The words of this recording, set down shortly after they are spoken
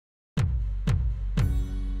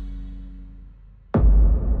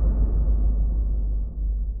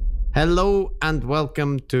Hello and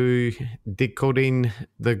welcome to Decoding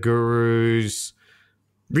the Guru's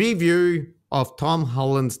review of Tom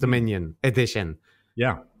Holland's Dominion edition.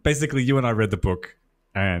 Yeah, basically you and I read the book,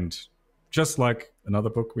 and just like another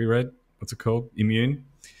book we read, what's it called? Immune.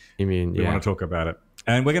 We want to talk about it.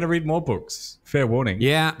 And we're going to read more books, fair warning.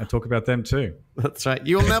 Yeah. And talk about them too. That's right.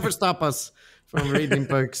 You'll never stop us from reading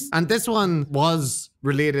books. And this one was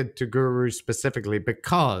related to Guru specifically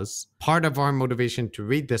because part of our motivation to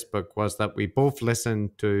read this book was that we both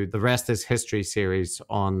listened to the Rest is History series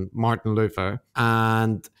on Martin Luther,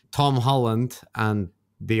 and Tom Holland and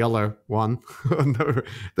the other one, the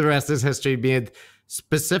Rest is History, made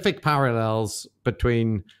specific parallels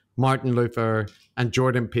between Martin Luther and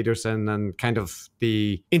Jordan Peterson and kind of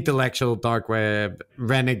the intellectual dark web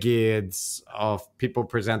renegades of people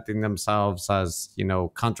presenting themselves as,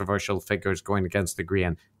 controversial figures going against the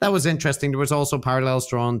grain. That was interesting. There was also parallels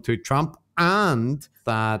drawn to Trump, and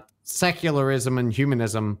that secularism and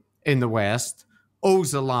humanism in the West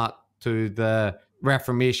owes a lot to the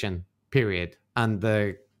Reformation period and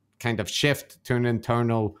the kind of shift to an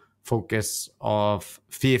internal focus of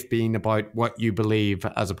faith being about what you believe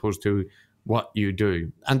as opposed to what you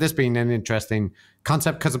do. And this being an interesting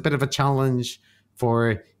concept because a bit of a challenge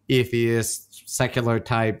for atheists, secular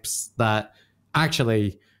types, that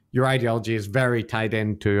actually your ideology is very tied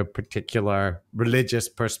into a particular religious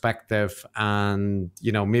perspective, and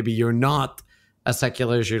maybe you're not as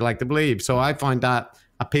secular as you like to believe. So I found that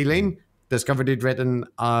appealing. Discovered he'd written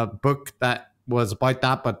a book that was about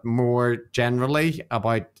that, but more generally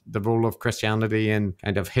about the role of Christianity in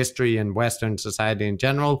kind of history and Western society in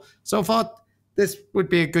general. So I thought this would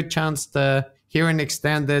be a good chance to hear an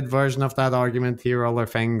extended version of that argument, hear other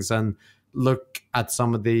things, and look at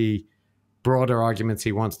some of the broader arguments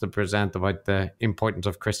he wants to present about the importance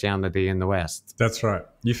of Christianity in the West. That's right.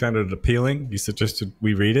 You found it appealing. You suggested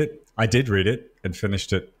we read it. I did read it and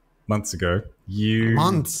finished it months ago.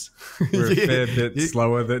 Months? Were a fair bit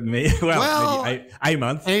slower than me. Well, maybe a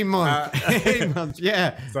month. A month,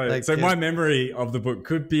 yeah. So my memory of the book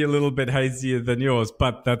could be a little bit hazier than yours,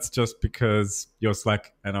 but that's just because you're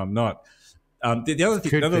slack and I'm not. The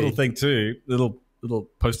other little thing too, little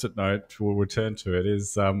post-it note, we'll return to it,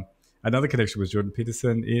 is another connection with Jordan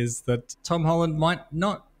Peterson is that Tom Holland might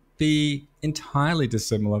not be entirely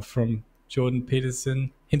dissimilar from Jordan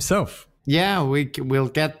Peterson himself. Yeah, we'll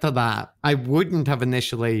get to that. I wouldn't have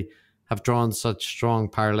initially have drawn such strong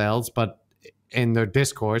parallels, but in their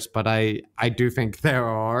discourse, but I do think there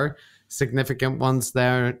are significant ones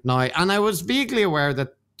there now. And I was vaguely aware that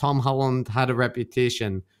Tom Holland had a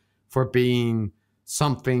reputation for being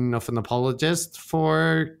something of an apologist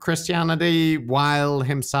for Christianity, while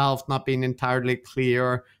himself not being entirely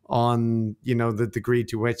clear on, the degree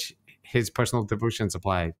to which his personal devotions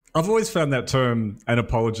apply. I've always found that term, an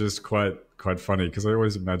apologist, quite funny, because I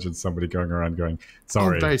always imagine somebody going around going,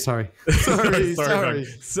 sorry. I'm very sorry.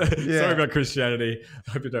 Sorry about Christianity.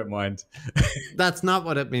 I hope you don't mind. That's not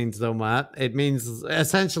what it means though, Matt. It means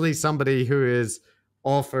essentially somebody who is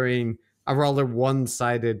offering a rather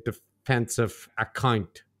one-sided defensive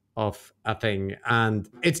account of a thing. And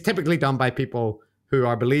it's typically done by people who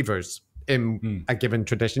are believers in a given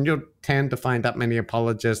tradition. You'll tend to find that many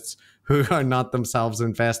apologists who are not themselves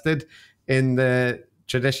invested in the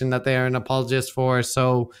tradition that they are an apologist for.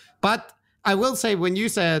 So, but I will say, when you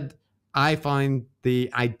said I find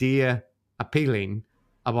the idea appealing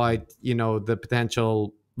about, the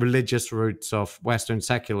potential religious roots of Western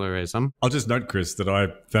secularism. I'll just note, Chris, that I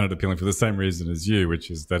found it appealing for the same reason as you, which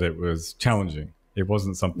is that it was challenging. It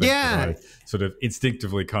wasn't something that I sort of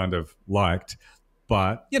instinctively kind of liked,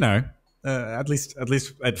 but, at least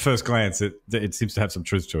at first glance, it seems to have some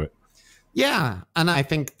truth to it. Yeah, and I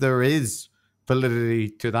think there is validity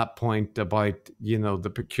to that point about,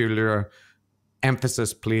 the peculiar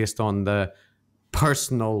emphasis placed on the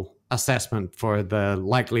personal assessment for the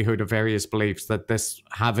likelihood of various beliefs, that this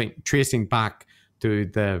tracing back to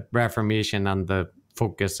the Reformation and the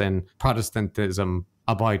focus in Protestantism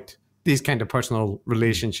about these kind of personal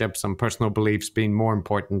relationships and personal beliefs being more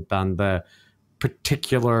important than the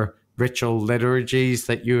particular ritual liturgies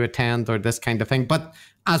that you attend or this kind of thing. But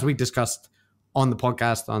as we discussed on the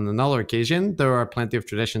podcast on another occasion, there are plenty of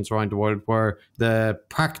traditions around the world where the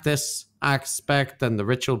practice aspect and the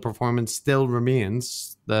ritual performance still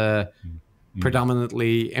remains the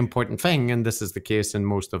predominantly important thing. And this is the case in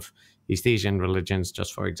most of East Asian religions,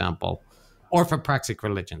 just for example, or for praxic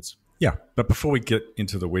religions. Yeah, but before we get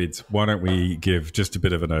into the weeds, why don't we give just a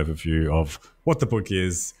bit of an overview of what the book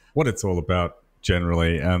is, what it's all about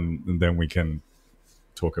generally, and then we can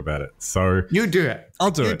talk about it. So you do it. I'll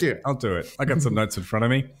do it. I got some notes in front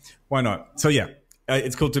of me. Why not? So yeah,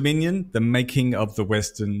 It's called Dominion, The Making of the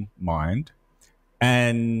Western Mind.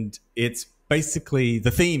 And it's basically,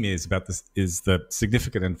 the theme is about this, is the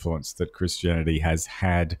significant influence that Christianity has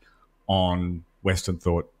had on Western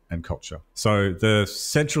thought and culture. So the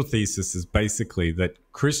central thesis is basically that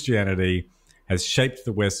Christianity has shaped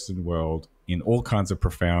the Western world in all kinds of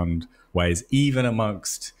profound ways, even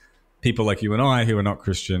amongst people like you and I who are not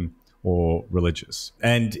Christian or religious.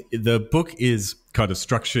 And the book is kind of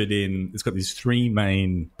structured it's got these three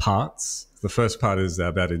main parts. The first part is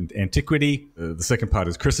about antiquity. The second part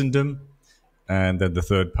is Christendom. And then the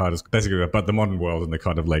third part is basically about the modern world and the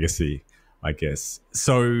kind of legacy, I guess.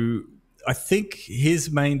 So I think his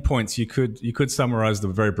main points, you could summarize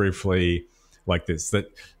them very briefly like this,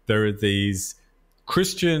 that there are these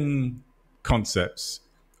Christian concepts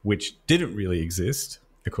which didn't really exist,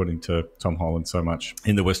 according to Tom Holland, so much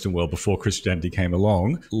in the Western world before Christianity came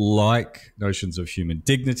along, like notions of human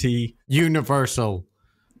dignity. Universal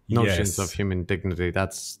notions of human dignity.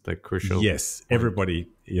 That's the crucial Yes, point. everybody.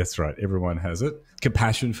 Yes, right. Everyone has it.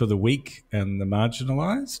 Compassion for the weak and the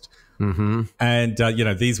marginalized. Mm-hmm. And,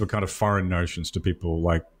 these were kind of foreign notions to people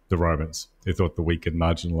like the Romans, who thought the weak and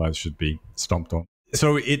marginalized should be stomped on.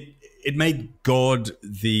 So it made God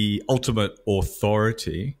the ultimate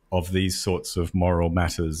authority of these sorts of moral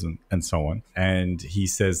matters and so on. And he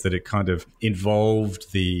says that it kind of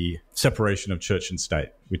involved the separation of church and state,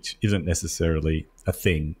 which isn't necessarily a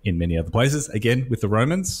thing in many other places. Again, with the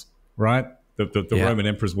Romans, right? The Roman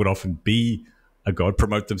emperors would often be a god,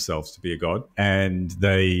 promote themselves to be a god. And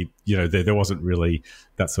there wasn't really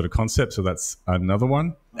that sort of concept. So that's another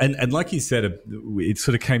one. And like you said, it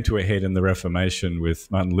sort of came to a head in the Reformation with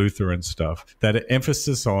Martin Luther and stuff, that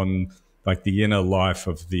emphasis on like the inner life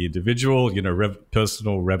of the individual,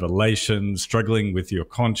 personal revelation, struggling with your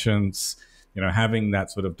conscience, having that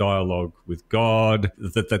sort of dialogue with God,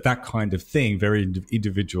 that kind of thing, very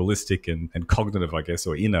individualistic and cognitive, I guess,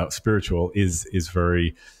 or inner spiritual is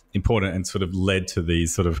very important, and sort of led to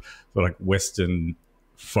these sort of like Western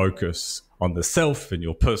focus on the self and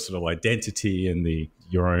your personal identity and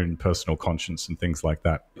your own personal conscience and things like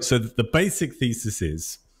that. So the basic thesis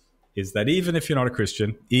is that even if you're not a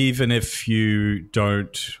Christian, even if you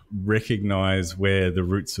don't recognize where the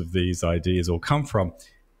roots of these ideas all come from,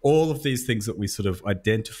 all of these things that we sort of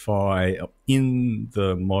identify in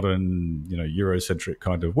the modern, Eurocentric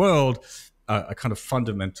kind of world are kind of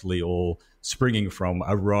fundamentally all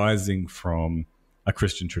arising from a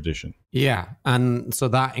Christian tradition. Yeah. And so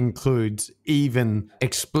that includes even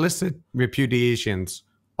explicit repudiations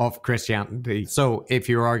of Christianity. So if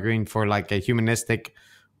you're arguing for like a humanistic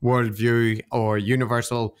worldview or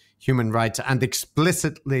universal human rights and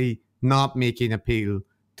explicitly not making appeal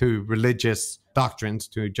to religious doctrines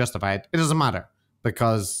to justify it, it doesn't matter,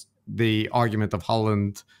 because the argument of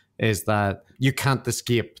Holland is that you can't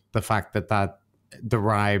escape the fact that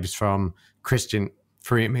derives from Christian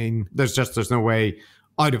framing. There's no way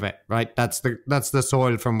out of it, right? That's the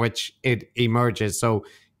soil from which it emerges. So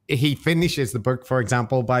he finishes the book, for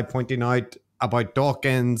example, by pointing out about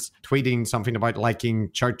Dawkins tweeting something about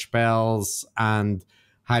liking church bells and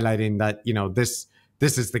highlighting that,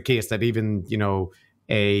 this is the case, that even,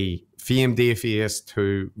 a famed atheist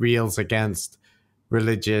who rails against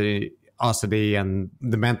religiosity and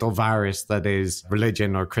the mental virus that is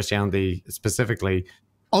religion, or Christianity specifically,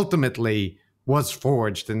 ultimately was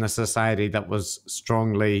forged in a society that was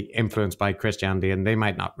strongly influenced by Christianity, and they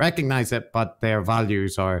might not recognize it, but their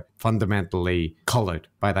values are fundamentally colored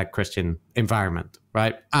by that Christian environment,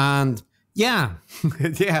 right? And yeah,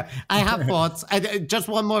 I have thoughts. Just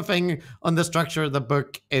one more thing on the structure of the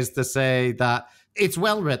book is to say that it's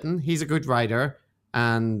well written. He's a good writer,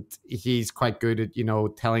 and he's quite good at,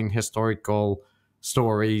 telling historical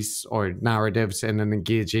stories or narratives in an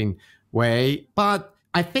engaging way. But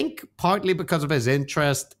I think partly because of his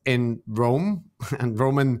interest in Rome and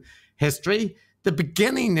Roman history, the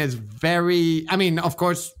beginning is of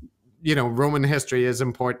course, Roman history is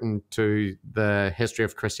important to the history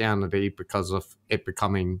of Christianity because of it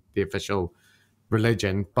becoming the official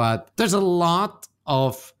religion. But there's a lot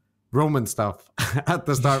of Roman stuff at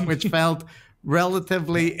the start, which felt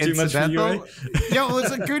relatively incidental. It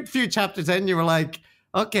was a good few chapters in. You were like,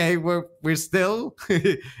 okay, we're still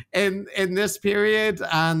in this period,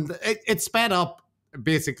 and it sped up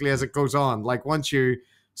basically as it goes on. Like once you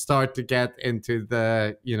start to get into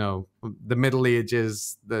the Middle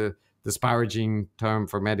Ages, the disparaging term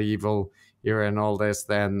for medieval era and all this,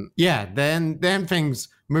 then things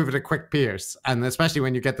move at a quick pace, and especially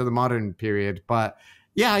when you get to the modern period. But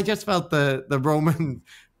yeah, I just felt the Roman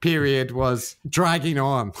period was dragging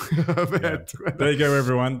on. Yeah. There you go,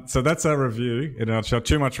 everyone. So that's our review in a nutshell.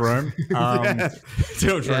 Too much Rome.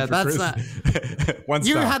 Too much Rome for Chris. One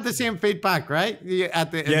you star. had the same feedback, right?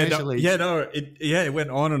 Initially. It went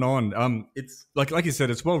on and on. It's like you said,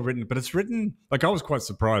 it's well written, but it's written like I was quite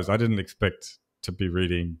surprised. I didn't expect to be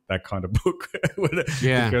reading that kind of book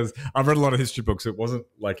because I've read a lot of history books. It wasn't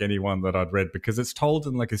like any one that I'd read because it's told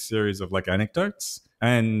in like a series of like anecdotes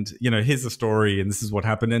and, you know, here's the story and this is what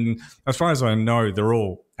happened. And as far as I know, they're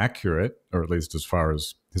all accurate, or at least as far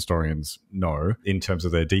as historians know in terms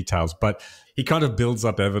of their details. But he kind of builds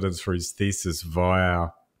up evidence for his thesis via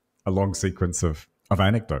a long sequence of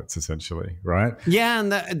anecdotes, essentially, right? Yeah,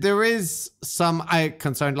 and there is some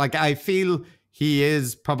concern. Like, I feel he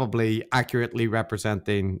is probably accurately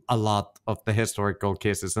representing a lot of the historical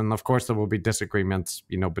cases. And of course, there will be disagreements,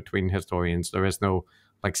 you know, between historians. There is no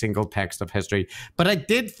like single text of history. But I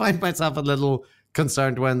did find myself a little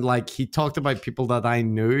concerned when like he talked about people that I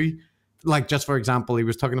knew. Like, just for example, he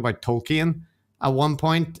was talking about Tolkien at one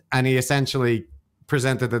point, and he essentially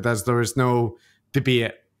presented it as there is no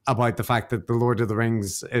debate about the fact that The Lord of the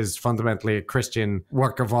Rings is fundamentally a Christian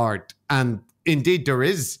work of art. And indeed, there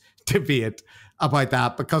is debate about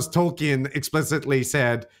that because Tolkien explicitly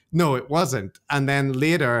said, no, it wasn't. And then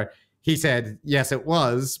later he said, yes, it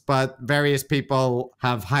was. But various people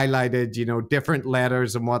have highlighted, you know, different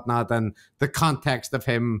letters and whatnot and the context of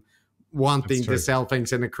him wanting to sell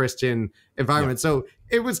things in a Christian environment. Yeah. So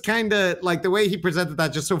it was kind of like the way he presented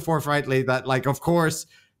that just so forthrightly that, like, of course,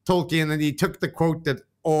 Tolkien, and he took the quote that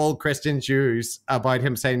all Christians use about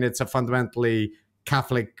him saying it's a fundamentally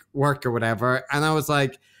Catholic work or whatever. And I was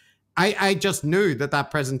like, I just knew that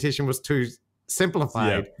presentation was too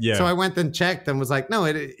simplified. Yeah. So I went and checked and was like, no,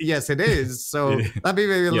 yes, it is. So that'd be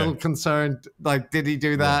maybe a little concerned. Like, did he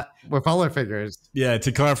do that with other figures? Yeah,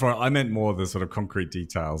 to clarify, I meant more the sort of concrete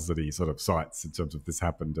details that he sort of cites in terms of this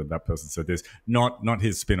happened and that person said this, not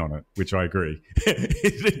his spin on it, which I agree.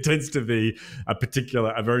 It tends to be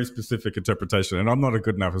a very specific interpretation. And I'm not a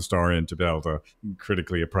good enough historian to be able to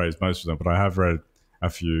critically appraise most of them, but I have read a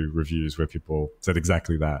few reviews where people said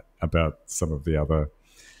exactly that about some of the other,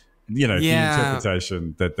 you know, the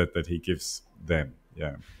interpretation that he gives them.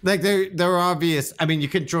 Yeah. Like there are obvious, I mean, you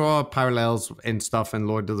could draw parallels in stuff in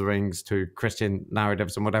Lord of the Rings to Christian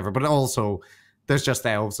narratives and whatever, but also there's just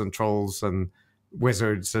elves and trolls and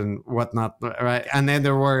wizards and whatnot, right? And then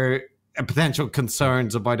there were potential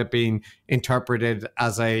concerns about it being interpreted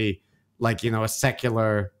as a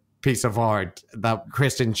secular piece of art that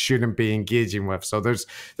Christians shouldn't be engaging with. So there's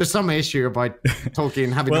some issue about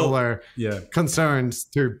Tolkien having all their concerns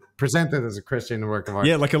to present it as a Christian work of art.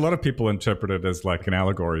 Yeah, like a lot of people interpret it as like an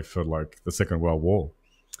allegory for like the Second World War.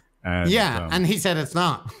 And, and he said it's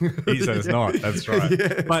not. He said it's not, that's right.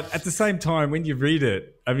 Yeah. But at the same time, when you read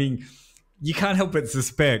it, I mean, you can't help but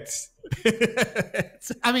suspect.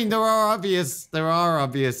 I mean, there are obvious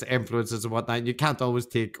influences and whatnot. You can't always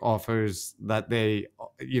take authors that they,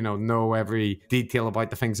 you know every detail about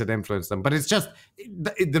the things that influence them. But it's just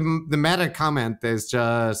the meta comment is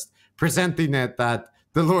just presenting it that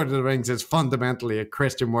The Lord of the Rings is fundamentally a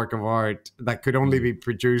Christian work of art that could only be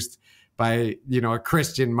produced by, you know, a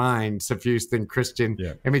Christian mind suffused in Christian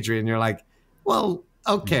imagery. And you're like, well,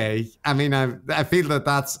 okay. I mean, I feel that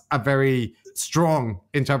that's a very strong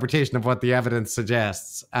interpretation of what the evidence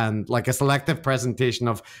suggests, and like a selective presentation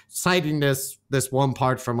of citing this one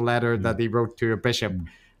part from a letter that he wrote to a bishop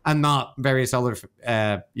and not various other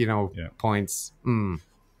points.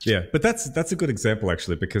 Yeah, but that's a good example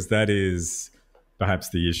actually, because that is perhaps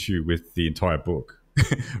the issue with the entire book,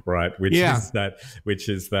 right? Which is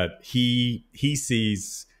that he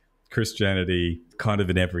sees Christianity kind of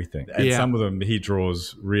in everything, and some of them he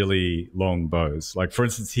draws really long bows. Like, for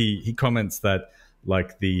instance, he comments that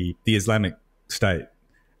like the Islamic State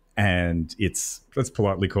and its, let's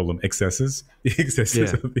politely call them excesses, the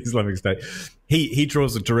excesses of the Islamic State. He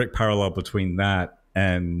draws a direct parallel between that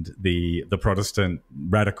and the Protestant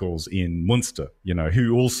radicals in Munster, you know,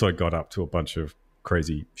 who also got up to a bunch of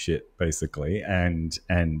crazy shit basically, and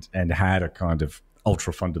had a kind of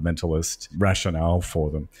ultra fundamentalist rationale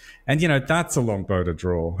for them. And, you know, that's a long bow to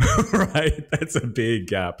draw, right? That's a big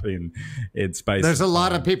gap in space. There's a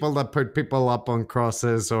lot of people that put people up on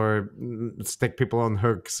crosses or stick people on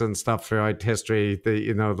hooks and stuff throughout history,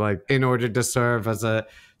 you know, like in order to serve as a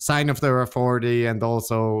sign of their authority and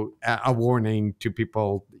also a warning to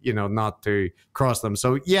people, you know, not to cross them.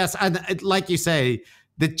 So yes, and like you say,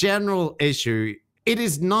 the general issue, it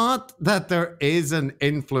is not that there is an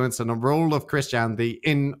influence and a role of Christianity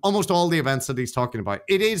in almost all the events that he's talking about.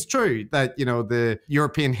 It is true that, you know, the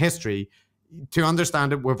European history, to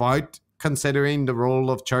understand it without considering the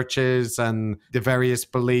role of churches and the various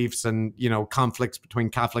beliefs and, you know, conflicts between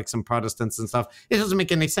Catholics and Protestants and stuff, it doesn't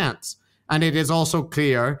make any sense. And it is also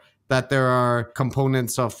clear that there are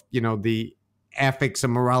components of, you know, the ethics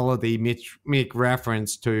and morality make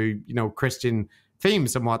reference to, you know, Christian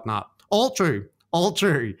themes and whatnot. All true.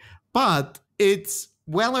 But it's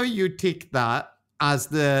whether you take that as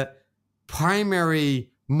the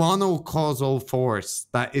primary monocausal force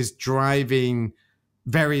that is driving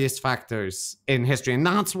various factors in history. And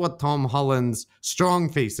that's what Tom Holland's strong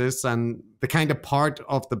thesis, and the kind of part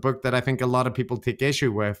of the book that I think a lot of people take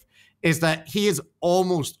issue with, is that he is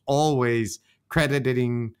almost always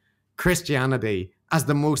crediting Christianity as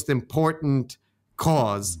the most important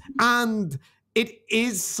cause. And it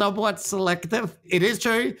is somewhat selective. It is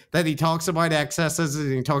true that he talks about excesses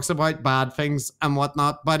and he talks about bad things and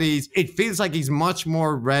whatnot, but it feels like he's much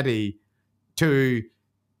more ready to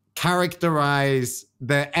characterize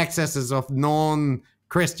the excesses of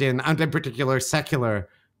non-Christian and in particular secular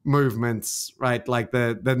movements, right? Like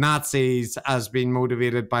the Nazis as being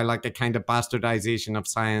motivated by like a kind of bastardization of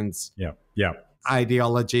science. Yeah.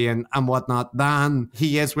 Ideology and whatnot than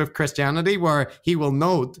he is with Christianity, where he will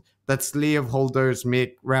note that slaveholders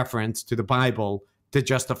make reference to the Bible to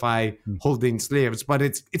justify holding slaves. But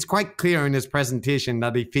it's quite clear in his presentation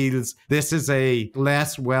that he feels this is a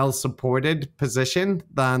less well-supported position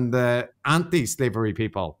than the anti-slavery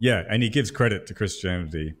people. Yeah, and he gives credit to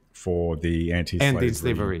Christianity for the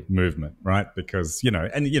anti-slavery movement, right? Because, you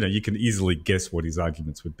can easily guess what his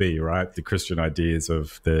arguments would be, right? The Christian ideas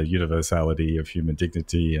of the universality of human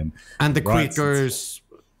dignity and the Quakers'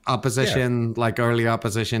 opposition, like early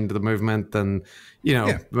opposition to the movement, and,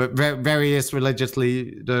 various religious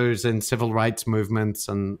leaders and civil rights movements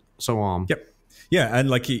and so on. Yep. Yeah, and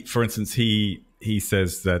like for instance, he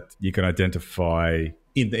says that you can identify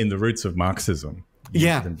in the roots of Marxism.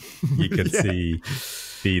 You can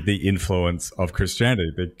see the influence of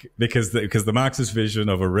Christianity because the Marxist vision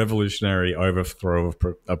of a revolutionary overthrow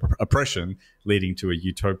of oppression leading to a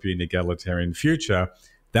utopian egalitarian future,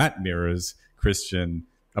 that mirrors Christian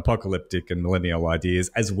apocalyptic and millennial ideas,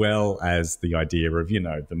 as well as the idea of,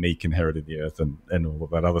 the meek inheriting the earth and all of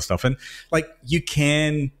that other stuff. And like, you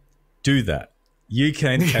can do that. You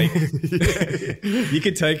can take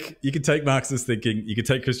you can take Marxist thinking, you can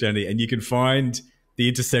take Christianity, and you can find the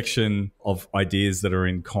intersection of ideas that are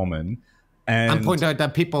in common. And point out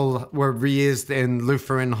that people were raised in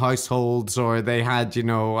Lutheran households, or they had,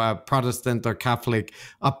 a Protestant or Catholic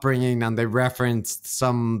upbringing, and they referenced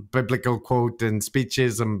some biblical quote in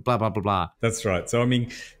speeches and blah, blah, blah, blah. That's right. So,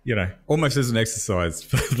 almost as an exercise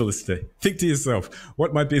for the listener, think to yourself,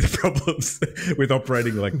 what might be the problems with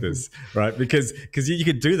operating like this, right? Because you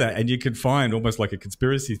could do that and you could find, almost like a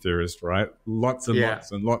conspiracy theorist, right? Lots and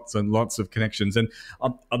lots and lots and lots of connections. And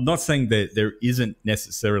I'm not saying that there isn't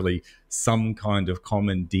necessarily some kind of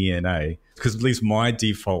common DNA, because at least my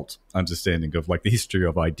default understanding of like the history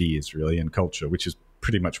of ideas really and culture, which is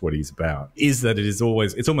pretty much what he's about, is that it's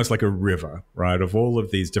almost like a river, right, of all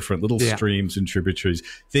of these different little streams and tributaries.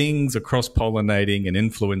 Things are cross-pollinating and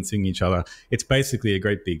influencing each other. It's basically a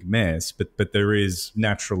great big mess, but there is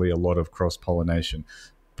naturally a lot of cross-pollination.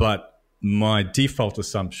 But my default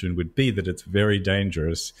assumption would be that it's very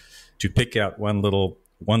dangerous to pick out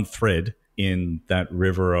one thread in that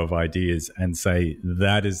river of ideas and say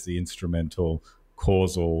that is the instrumental,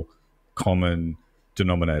 causal, common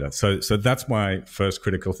denominator. So that's my first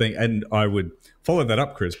critical thing. And I would follow that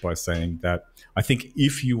up, Chris, by saying that I think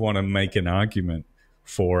if you want to make an argument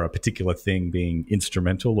for a particular thing being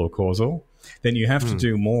instrumental or causal, then you have to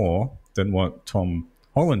do more than what Tom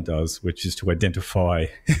Holland does, which is to identify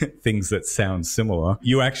things that sound similar.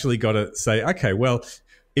 You actually got to say, okay, well,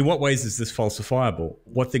 in what ways is this falsifiable?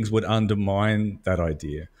 What things would undermine that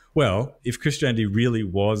idea? Well, if Christianity really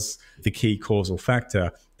was the key causal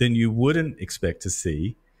factor, then you wouldn't expect to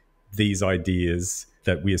see these ideas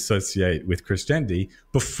that we associate with Christianity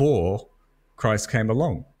before Christ came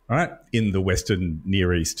along, right? In the Western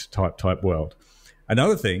Near East type world.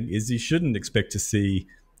 Another thing is you shouldn't expect to see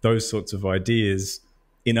those sorts of ideas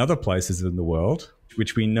in other places in the world,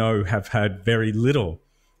 which we know have had very little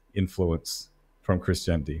influence from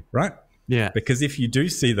Christianity, right? Yeah. Because if you do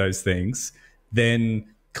see those things, then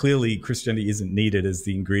clearly Christianity isn't needed as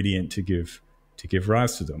the ingredient to give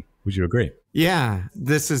rise to them. Would you agree? Yeah,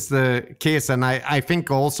 this is the case. And I think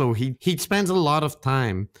also he spends a lot of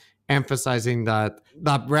time emphasizing that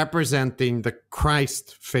representing the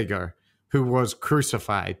Christ figure who was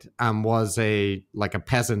crucified and was a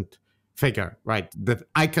peasant figure, right? The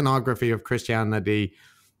iconography of Christianity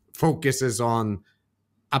focuses on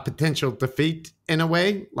a potential defeat in a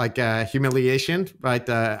way, like a humiliation, right?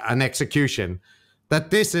 An execution, that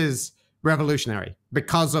this is revolutionary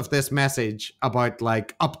because of this message about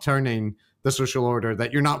like upturning the social order,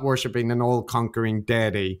 that you're not worshiping an all-conquering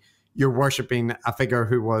deity, you're worshiping a figure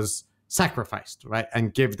who was sacrificed, right,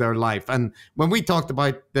 and give their life. And when we talked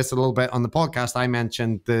about this a little bit on the podcast, I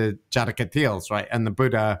mentioned the Jataka tales, right, and the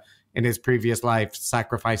Buddha in his previous life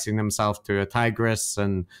sacrificing himself to a tigress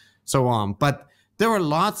and so on. But there were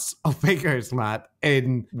lots of figures, Matt,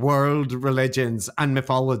 in world religions and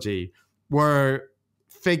mythology where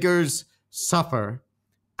figures suffer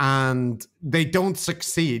and they don't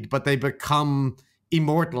succeed, but they become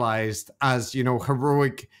immortalized as, you know,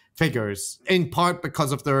 heroic figures, in part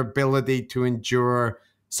because of their ability to endure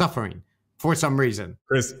suffering for some reason.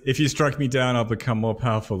 Chris, if you strike me down, I'll become more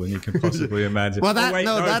powerful than you can possibly imagine. Well,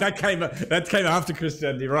 that came after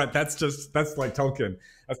Christianity, right? That's like Tolkien.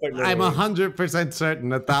 That's like I'm 100% certain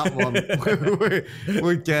that one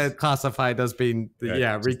would get classified as being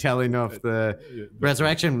retelling of the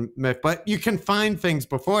resurrection myth. But you can find things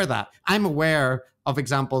before that. I'm aware of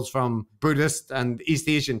examples from Buddhist and East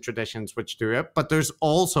Asian traditions which do it, but there's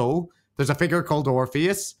a figure called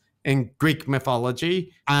Orpheus in Greek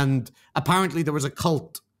mythology, and apparently there was a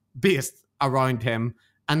cult based around him,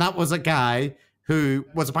 and that was a guy who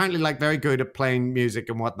was apparently like very good at playing music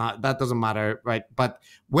and whatnot. That doesn't matter, right? But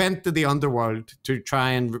went to the underworld to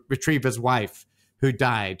try and retrieve his wife who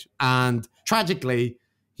died, and tragically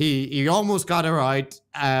he almost got her out,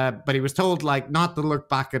 but he was told like not to look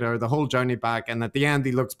back at her the whole journey back, and at the end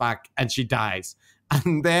he looks back and she dies,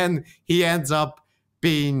 and then he ends up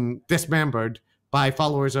being dismembered by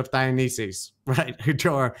followers of Dionysus, right, who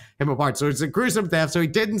tore him apart. So it's a gruesome death. So he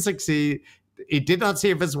didn't succeed. He did not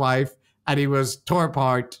save his wife, and he was tore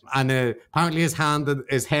apart. And apparently his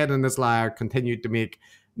head and his lyre continued to make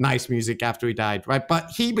nice music after he died, right? But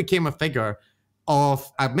he became a figure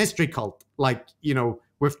of a mystery cult, like, you know,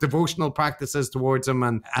 with devotional practices towards him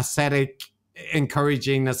and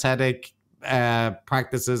encouraging ascetic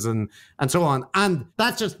practices and so on. And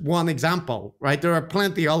that's just one example, right? There are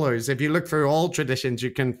plenty others. If you look through all traditions, you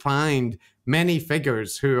can find many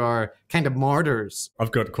figures who are kind of martyrs.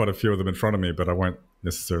 I've got quite a few of them in front of me, but I won't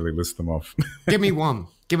necessarily list them off. Give me one.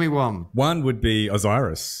 One would be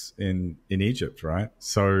Osiris in Egypt, right?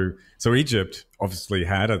 So Egypt obviously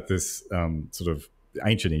had this sort of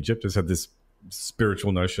ancient Egypt has had this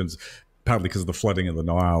spiritual notions, partly because of the flooding of the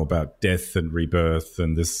Nile, about death and rebirth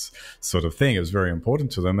and this sort of thing. It was very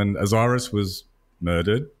important to them. And Osiris was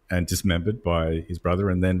murdered and dismembered by his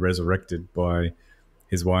brother and then resurrected by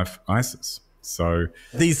his wife Isis. So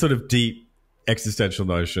these sort of deep existential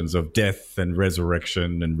notions of death and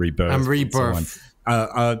resurrection and rebirth and so on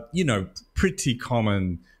are, you know, pretty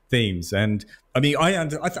common themes. And I mean, I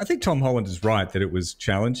think Tom Holland is right that it was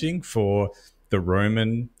challenging for the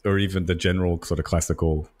Roman or even the general sort of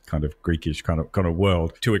classical kind of Greekish kind of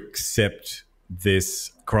world to accept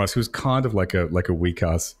this Christ, who's kind of like a weak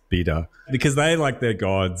ass beater, because they like their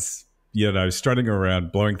gods, you know, strutting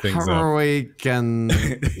around, blowing things heroic up. And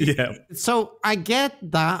yeah. So I get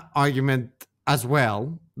that argument as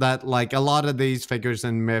well, that like a lot of these figures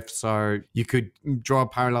and myths are, you could draw a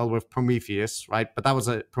parallel with Prometheus, right?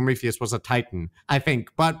 But Prometheus was a titan, I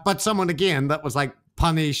think. But someone again that was like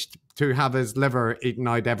punished to have his liver eaten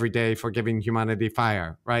out every day for giving humanity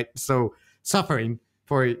fire, right? So suffering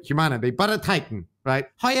for humanity, but a titan, right?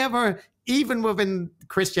 However, even within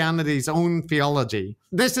Christianity's own theology,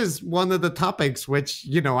 this is one of the topics which,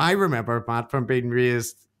 you know, I remember, Matt, from being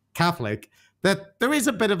raised Catholic, that there is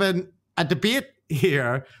a bit of a debate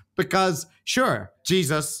here, because sure,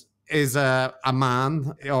 Jesus is a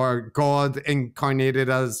man or God incarnated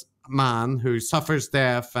as man who suffers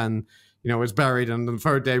death and, you know, is buried and on the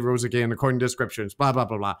third day rose again according to the scriptures, blah, blah,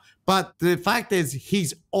 blah, blah. But the fact is,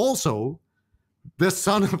 he's also the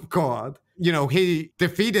Son of God. You know, he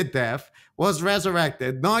defeated death, was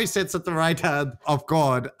resurrected, now sits at the right hand of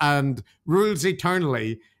God and rules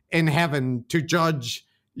eternally in heaven to judge,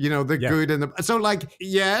 you know, the good and the... So, like,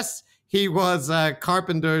 yes, he was a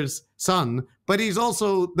carpenter's son, but he's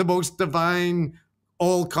also the most divine,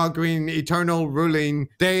 all-conquering, eternal ruling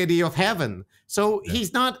deity of heaven. So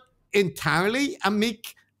he's not entirely a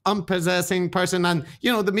meek, unpossessing person, and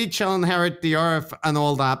you know, the meek shall inherit the earth and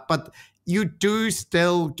all that, but you do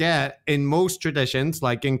still get in most traditions,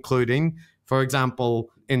 like including, for example,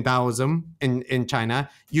 in Taoism in China,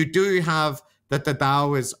 you do have that the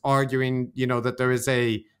Tao is arguing, you know, that there is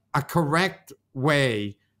a correct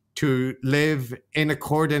way to live in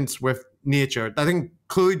accordance with nature that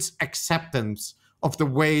includes acceptance of the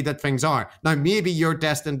way that things are. Now, maybe you're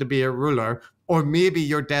destined to be a ruler, or maybe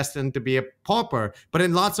you're destined to be a pauper. But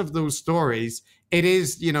in lots of those stories, it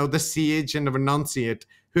is, the sage and the renunciate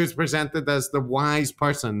who's presented as the wise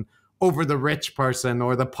person over the rich person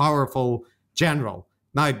or the powerful general.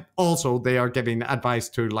 Now, also, they are giving advice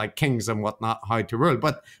to like kings and whatnot, how to rule.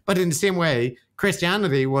 But in the same way,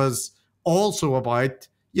 Christianity was also about,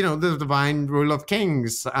 the divine rule of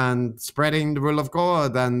kings and spreading the rule of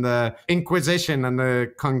God and the Inquisition and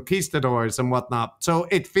the conquistadors and whatnot. So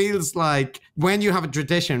it feels like when you have a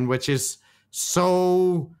tradition which is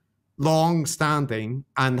so long-standing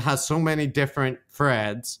and has so many different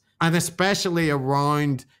threads, and especially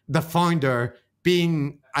around the founder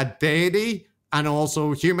being a deity and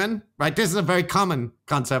also human, right? This is a very common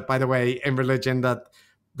concept, by the way, in religion, that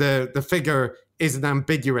the figure is an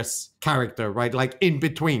ambiguous character, right? Like in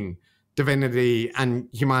between divinity and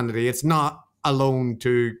humanity. It's not alone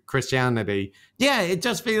to Christianity. Yeah, it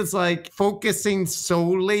just feels like focusing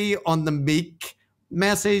solely on the meek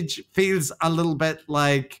message feels a little bit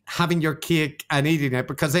like having your cake and eating it,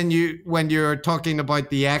 because then when you're talking about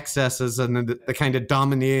the excesses and the kind of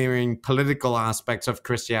domineering political aspects of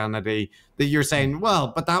Christianity, that you're saying,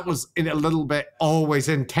 well, but that was a little bit always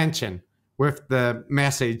in tension with the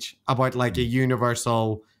message about like a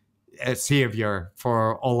universal savior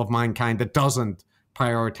for all of mankind that doesn't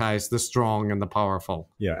prioritize the strong and the powerful.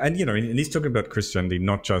 Yeah, and and he's talking about Christianity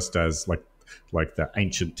not just as like the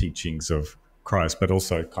ancient teachings of Christ, but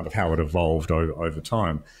also kind of how it evolved over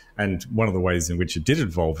time. And one of the ways in which it did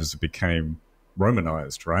evolve is it became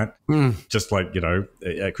Romanized, right? Just like,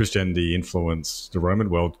 Christianity influenced the Roman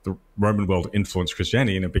world influenced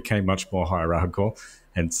Christianity, and it became much more hierarchical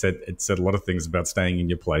and it said a lot of things about staying in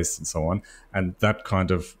your place and so on. And that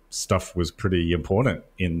kind of stuff was pretty important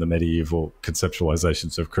in the medieval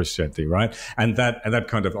conceptualizations of Christianity, right? And that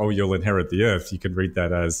kind of, you'll inherit the earth, you can read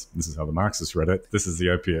that as, this is how the Marxists read it, this is the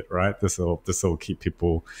opiate, right? This will keep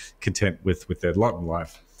people content with their lot in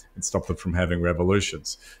life and stop them from having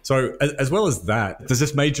revolutions. So as well as that, there's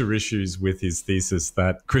just major issues with his thesis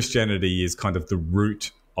that Christianity is kind of the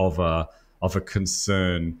root of a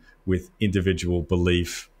concern with individual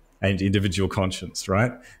belief and individual conscience,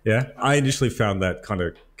 right? Yeah. I initially found that kind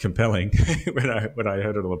of compelling when I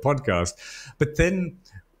heard it on the podcast. But then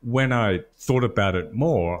when I thought about it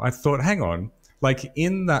more, I thought, hang on, like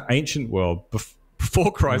in the ancient world,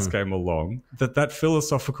 before Christ came along, that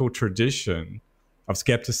philosophical tradition of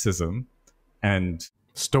skepticism and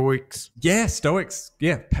Stoics. Yeah, Stoics.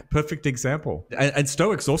 Yeah, perfect example. And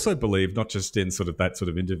Stoics also believe not just in sort of that sort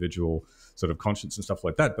of individual sort of conscience and stuff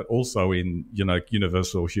like that, but also in,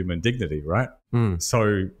 universal human dignity, right?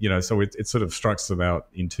 So, so it sort of strikes them out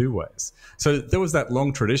in two ways. So there was that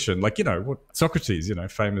long tradition, like, what Socrates,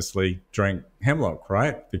 famously drank hemlock,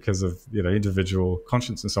 right? Because of, individual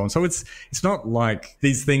conscience and so on. So it's not like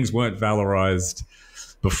these things weren't valorized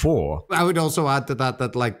before. I would also add to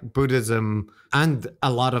that like Buddhism and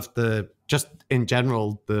a lot of just in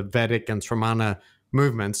general, the Vedic and Sramana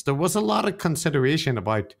movements, there was a lot of consideration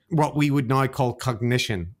about what we would now call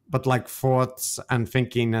cognition, but like thoughts and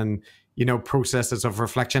thinking and, processes of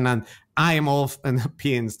reflection. And I am often at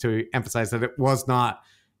pains to emphasize that it was not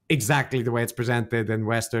exactly the way it's presented in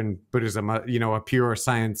Western Buddhism, a pure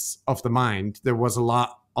science of the mind. There was a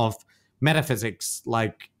lot of metaphysics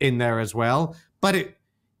like in there as well. But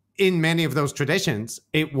in many of those traditions,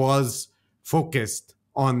 it was focused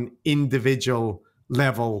on individual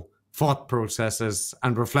level thought processes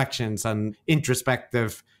and reflections and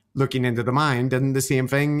introspective looking into the mind. And the same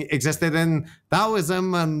thing existed in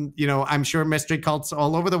Taoism and, I'm sure mystery cults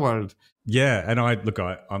all over the world. Yeah. And I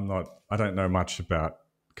don't know much about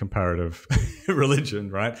comparative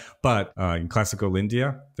religion, right? But in classical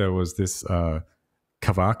India, there was this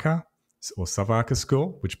Kavaka or Savaka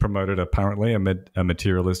school, which promoted apparently a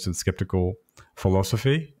materialist and skeptical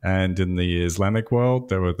philosophy. And in the Islamic world,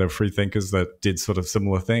 there were free thinkers that did sort of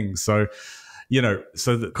similar things. So,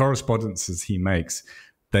 so the correspondences he makes,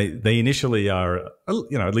 they initially are,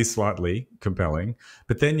 at least slightly compelling.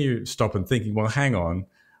 But then you stop and thinking, well, hang on,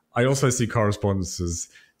 I also see correspondences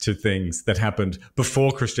to things that happened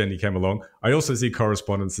before Christianity came along. I also see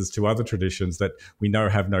correspondences to other traditions that we know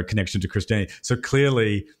have no connection to Christianity. So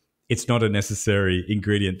clearly, it's not a necessary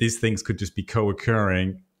ingredient. These things could just be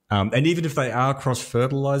co-occurring. And even if they are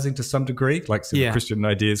cross-fertilizing to some degree, like Christian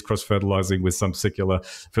ideas cross-fertilizing with some secular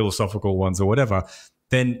philosophical ones or whatever,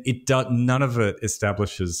 then none of it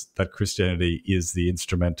establishes that Christianity is the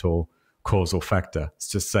instrumental causal factor. It's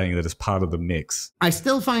just saying that it's part of the mix. I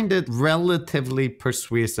still find it relatively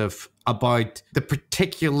persuasive about the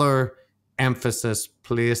particular emphasis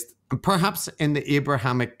placed, perhaps in the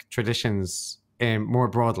Abrahamic traditions more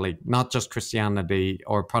broadly, not just Christianity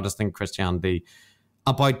or Protestant Christianity,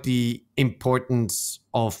 about the importance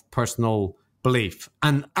of personal belief.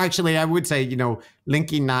 And actually, I would say,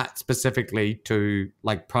 linking that specifically to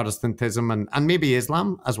like Protestantism and maybe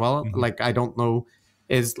Islam as well. Mm-hmm. Like, I don't know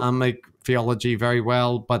Islamic theology very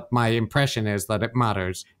well, but my impression is that it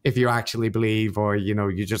matters if you actually believe or,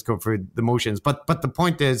 you just go through the motions. But the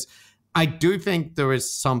point is, I do think there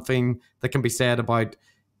is something that can be said about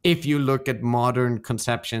if you look at modern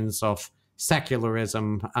conceptions of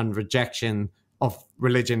secularism and rejection of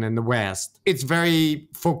religion in the West, it's very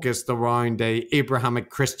focused around a Abrahamic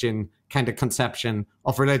Christian kind of conception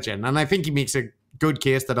of religion. And I think he makes a good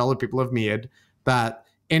case that other people have made that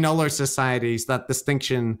in other societies, that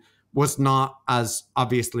distinction was not as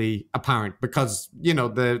obviously apparent because,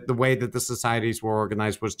 the way that the societies were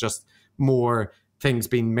organized was just more things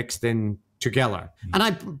being mixed in together. And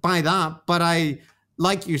I buy that, but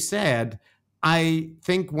like you said, I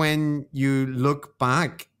think when you look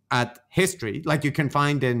back at history, like you can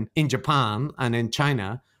find in Japan and in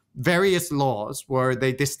China, various laws where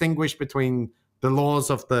they distinguish between the laws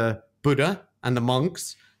of the Buddha and the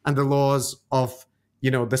monks and the laws of,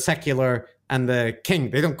 the secular and the king.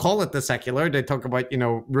 They don't call it the secular. They talk about,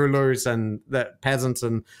 rulers and the peasants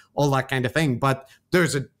and all that kind of thing. But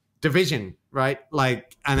there's a division, right?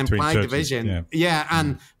 Like an implied division. Yeah.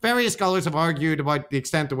 And various scholars have argued about the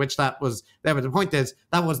extent to which that was there. But the point is,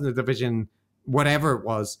 that wasn't a division, whatever it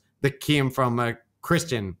was, that came from a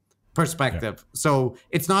Christian perspective. Yeah. So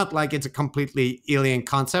it's not like it's a completely alien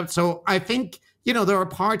concept. So I think, there are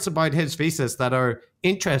parts about his thesis that are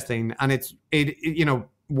interesting. And it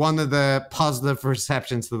one of the positive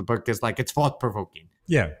receptions to the book is like it's thought-provoking.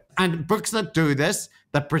 Yeah. And books that do this,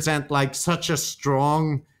 that present like such a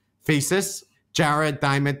strong thesis. Jared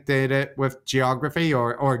Diamond did it with geography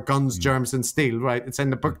or Guns, Germs, and Steel, right? It's in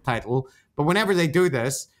the book title. But whenever they do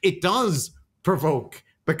this, it does provoke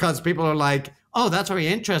because people are like, oh, that's very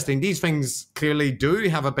interesting. These things clearly do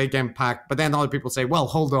have a big impact. But then other people say, well,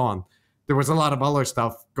 hold on. There was a lot of other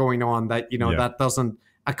stuff going on that, that doesn't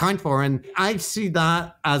account for. And I see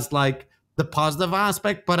that as like the positive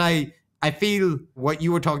aspect. But I feel what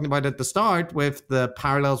you were talking about at the start with the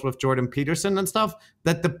parallels with Jordan Peterson and stuff,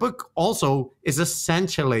 that the book also is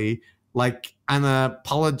essentially like an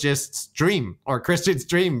apologist's dream or Christian's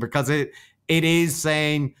dream, because it is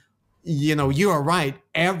saying, you are right.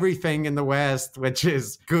 Everything in the West, which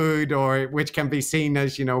is good or which can be seen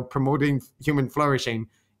as, promoting human flourishing,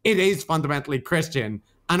 it is fundamentally Christian.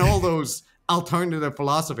 And all those alternative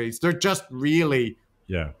philosophies, they're just really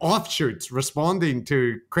offshoots responding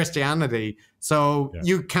to Christianity. So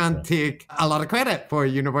you can't take a lot of credit for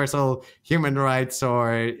universal human rights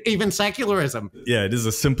or even secularism. Yeah, it is a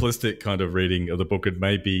simplistic kind of reading of the book. It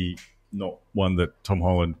may be not one that Tom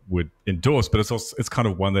Holland would endorse, but it's kind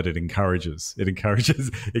of one that it encourages. It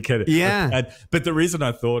can. Yeah. But the reason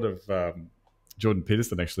I thought of Jordan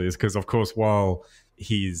Peterson actually is because, of course, while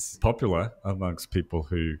he's popular amongst people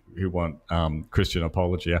who want Christian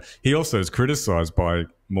apology, he also is criticized by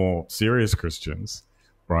more serious Christians,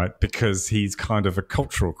 right? Because he's kind of a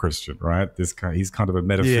cultural Christian, right? He's kind of a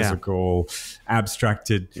metaphysical,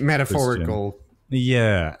 abstracted metaphorical Christian.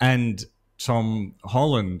 Yeah. And Tom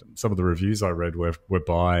Holland, some of the reviews I read were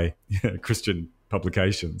by Christian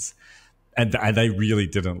publications. And they really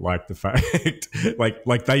didn't like the fact,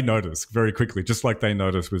 like they noticed very quickly, just like they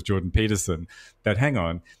noticed with Jordan Peterson, that hang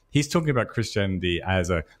on, he's talking about Christianity as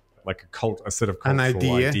a cult, a set of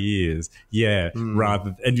cultural ideas,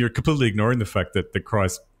 rather, and you're completely ignoring the fact that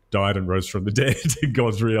Christ died and rose from the dead, and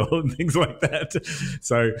God's real, and things like that.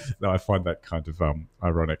 So no, I find that kind of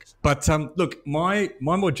ironic. But look, my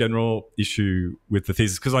more general issue with the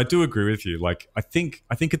thesis, because I do agree with you. Like I think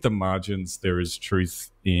at the margins there is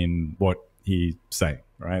truth in what he's saying,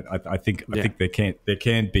 right? I think there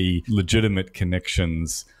can be legitimate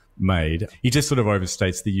connections made. He just sort of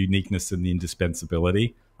overstates the uniqueness and the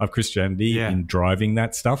indispensability of Christianity in driving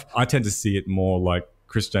that stuff. I tend to see it more like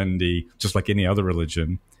Christianity, just like any other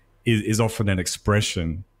religion, is often an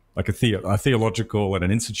expression, like a theological and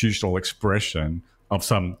an institutional expression of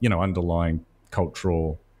some, underlying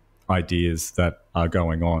cultural ideas that are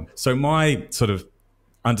going on. So my sort of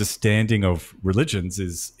understanding of religions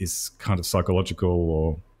is kind of psychological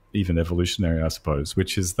or even evolutionary, I suppose,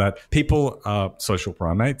 which is that people are social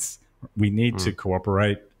primates. We need to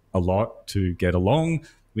cooperate a lot to get along.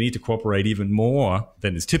 We need to cooperate even more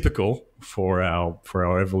than is typical for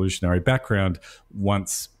our evolutionary background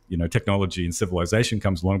once technology and civilization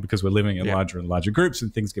comes along, because we're living in larger and larger groups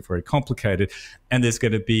and things get very complicated. And there's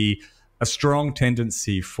going to be a strong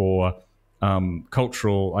tendency for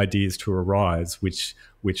cultural ideas to arise, which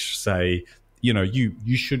say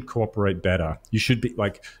you should cooperate better. You should be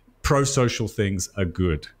like, pro-social things are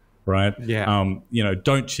good, right? Yeah.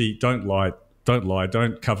 Don't cheat, don't lie,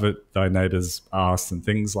 don't covet thy neighbor's ass and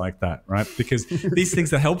things like that, right? Because these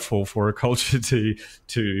things are helpful for a culture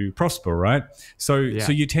to prosper, right? So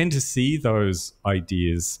you tend to see those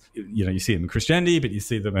ideas, you see them in Christianity, but you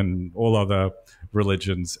see them in all other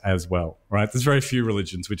religions as well, right? There's very few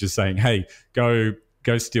religions which are saying, hey, go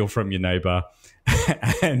steal from your neighbor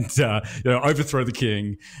and overthrow the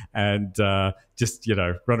king and just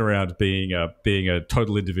run around being a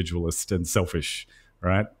total individualist and selfish,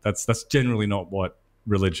 right? That's generally not what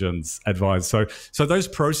religions advise. So those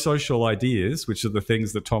pro-social ideas, which are the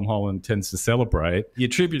things that Tom Holland tends to celebrate, he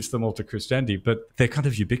attributes them all to Christianity, but they're kind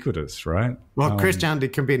of ubiquitous, right? Well, Christianity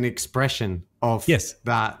can be an expression of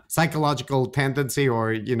that psychological tendency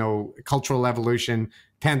or, cultural evolution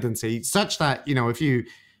tendency, such that, if you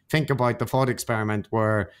think about the thought experiment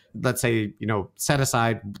where, let's say, set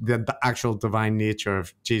aside the actual divine nature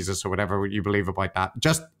of Jesus or whatever you believe about that.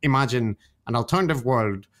 Just imagine an alternative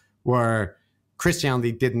world where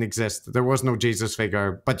Christianity didn't exist. There was no Jesus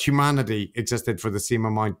figure, but humanity existed for the same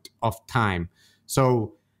amount of time.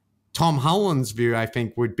 So Tom Holland's view, I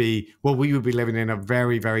think, would be, well, we would be living in a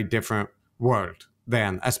very, very different world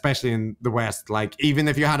then, especially in the West. Like, even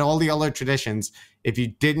if you had all the other traditions, if you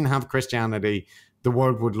didn't have Christianity, the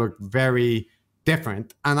world would look very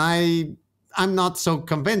different. And I'm not so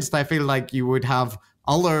convinced. I feel like you would have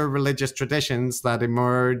other religious traditions that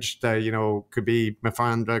emerged, could be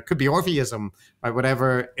Mithra, could be Orpheism, right?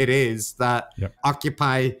 Whatever it is that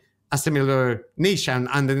occupy a similar niche. And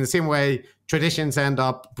in the same way, traditions end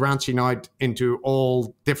up branching out into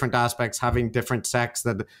all different aspects, having different sects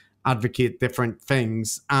that advocate different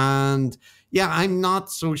things. And I'm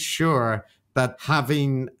not so sure that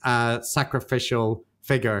having a sacrificial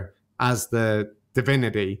figure as the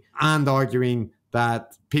divinity and arguing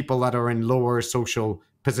that people that are in lower social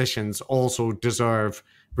positions also deserve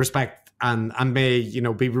respect and may,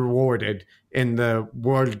 be rewarded in the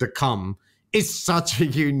world to come is such a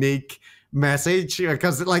unique message.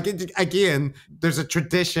 Because, again, there's a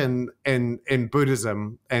tradition in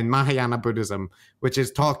Buddhism, in Mahayana Buddhism, which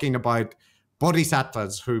is talking about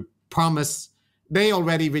bodhisattvas who promise. They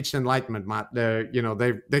already reached enlightenment, Matt.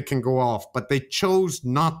 They can go off, but they chose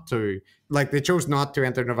not to. They chose not to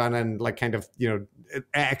enter nirvana and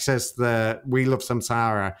access the wheel of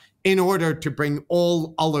samsara in order to bring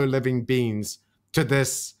all other living beings to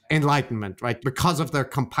this enlightenment, right? Because of their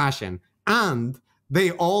compassion. And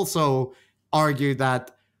they also argue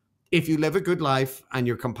that if you live a good life and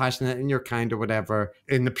you're compassionate and you're kind or whatever,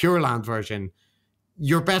 in the Pure Land version,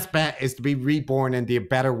 your best bet is to be reborn into a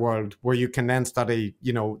better world where you can then study,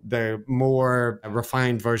 the more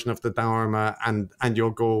refined version of the Dharma and you'll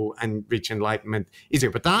go and reach enlightenment easier.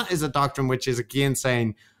 But that is a doctrine which is, again,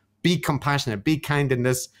 saying be compassionate, be kind in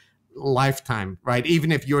this lifetime, right?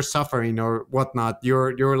 Even if you're suffering or whatnot,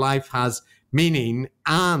 your life has meaning,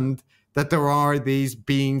 and that there are these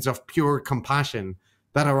beings of pure compassion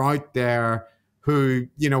that are out there who,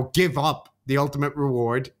 give up the ultimate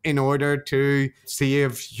reward in order to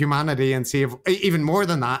save humanity and save, even more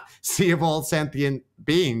than that, save all sentient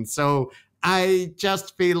beings. So I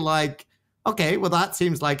just feel like, okay, well, that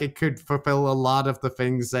seems like it could fulfill a lot of the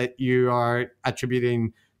things that you are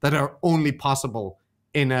attributing that are only possible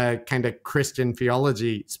in a kind of Christian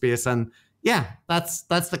theology space. And that's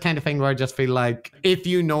the kind of thing where I just feel like if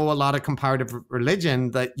you know a lot of comparative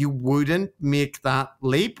religion, that you wouldn't make that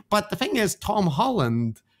leap. But the thing is, Tom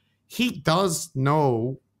Holland, he does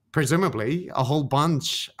know, presumably, a whole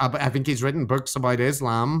bunch. I think he's written books about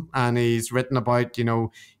Islam and he's written about,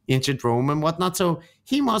 ancient Rome and whatnot. So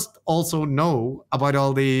he must also know about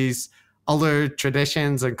all these other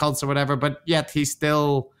traditions and cults or whatever, but yet he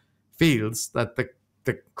still feels that the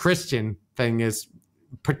Christian thing is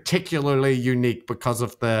particularly unique because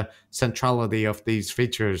of the centrality of these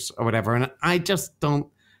features or whatever. And I just don't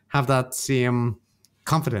have that same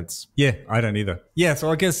confidence. Yeah, I don't either. Yeah,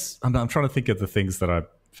 so I guess I'm trying to think of the things that I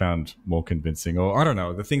found more convincing, or I don't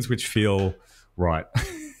know, the things which feel right.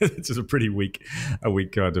 It's just a pretty weak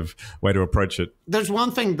kind of way to approach it. There's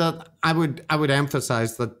one thing that I would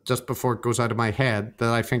emphasize that just before it goes out of my head that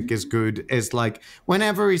I think is good is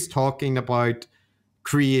whenever he's talking about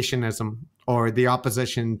creationism or the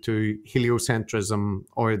opposition to heliocentrism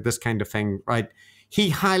or this kind of thing, right? He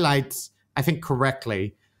highlights, I think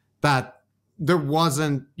correctly, that there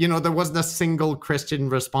wasn't a single Christian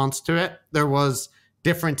response to it. There was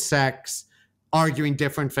different sects arguing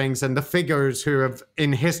different things, and the figures who have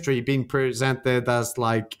in history been presented as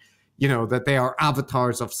that they are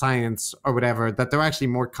avatars of science or whatever, that they're actually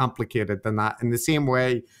more complicated than that. In the same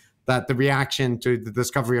way that the reaction to the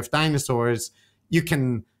discovery of dinosaurs, you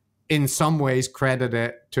can in some ways credit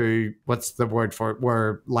it to, what's the word for it,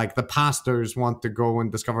 where like the pastors want to go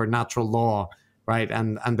and discover natural law, right?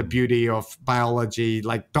 And the beauty of biology,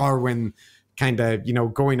 like Darwin kind of,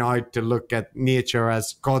 going out to look at nature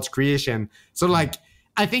as God's creation. So like,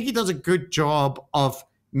 I think he does a good job of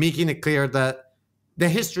making it clear that the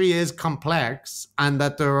history is complex and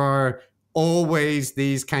that there are always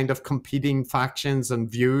these kind of competing factions and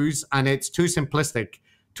views. And it's too simplistic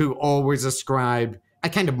to always ascribe a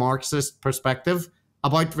kind of Marxist perspective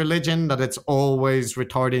about religion, that it's always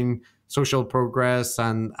retarding social progress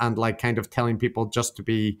and like kind of telling people just to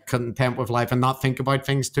be content with life and not think about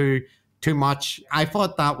things too much. I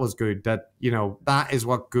thought that was good, that, that is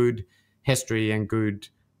what good history and good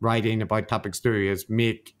writing about topics do, is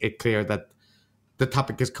make it clear that the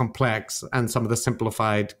topic is complex and some of the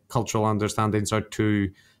simplified cultural understandings are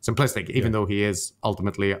too simplistic, even though he is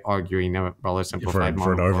ultimately arguing a rather simplified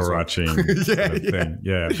for an overarching thing.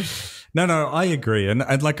 Yeah. No, I agree. And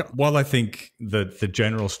like, while I think that the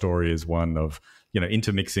general story is one of,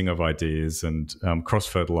 intermixing of ideas and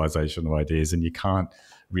cross-fertilization of ideas, and you can't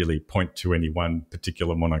really point to any one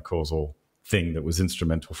particular monocausal thing that was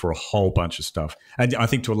instrumental for a whole bunch of stuff. And I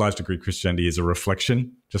think to a large degree, Christianity is a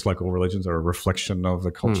reflection, just like all religions are a reflection of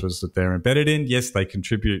the cultures that they're embedded in. Yes, they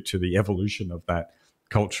contribute to the evolution of that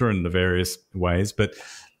culture in the various ways, but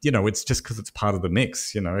it's just because it's part of the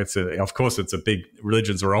mix.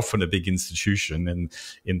 Religions are often a big institution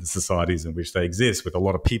in the societies in which they exist, with a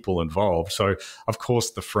lot of people involved. So of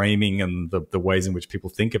course the framing and the ways in which people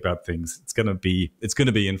think about things, it's going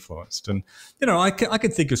to be influenced. And I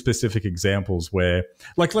could think of specific examples where,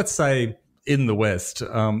 like, let's say in the West,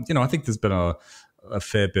 I think there's been a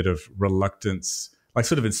fair bit of reluctance, like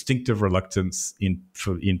sort of instinctive reluctance in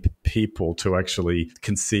people to actually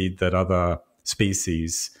concede that other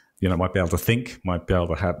species, might be able to think, might be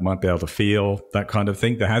able to feel, that kind of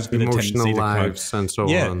thing. There has been emotional a tendency lives and so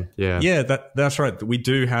on. Yeah, that's right. We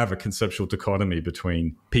do have a conceptual dichotomy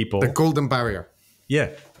between people. The golden barrier.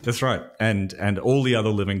 Yeah, that's right. And all the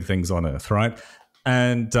other living things on Earth, right?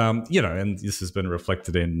 And, and this has been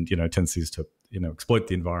reflected in, tendencies to, exploit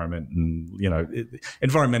the environment, and,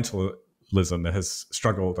 environmentalism has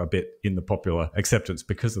struggled a bit in the popular acceptance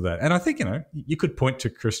because of that. And I think, you could point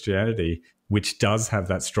to Christianity, which does have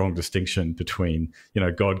that strong distinction between,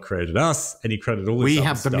 God created us and he created all this we other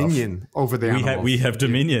have stuff. Dominion over the animals. We have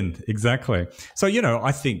dominion, exactly. So,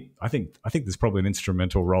 I think there's probably an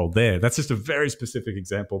instrumental role there. That's just a very specific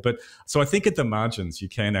example. But so I think at the margins, you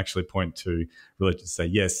can actually point to religion and say,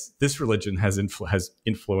 yes, this religion has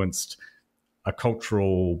influenced a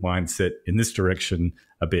cultural mindset in this direction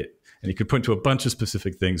a bit. And you could point to a bunch of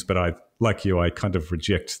specific things, but I kind of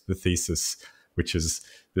reject the thesis, which is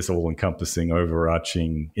this all-encompassing,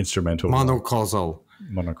 overarching, instrumental, monocausal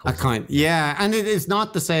account. Yeah, and it is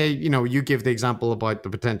not to say, you give the example about the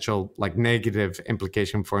potential like negative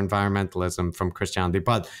implication for environmentalism from Christianity,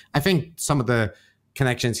 but I think some of the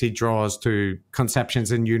connections he draws to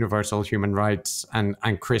conceptions in universal human rights and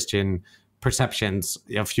Christian perceptions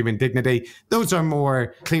of human dignity, those are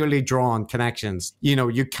more clearly drawn connections.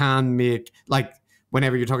 You can make, like,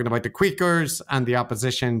 whenever you're talking about the Quakers and the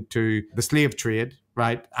opposition to the slave trade,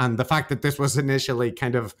 right? And the fact that this was initially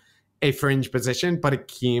kind of a fringe position, but it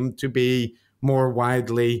came to be more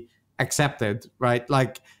widely accepted, right?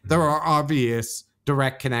 Like, there are obvious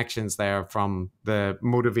direct connections there from the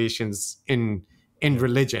motivations in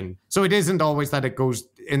religion. So it isn't always that it goes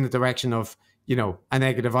in the direction of, a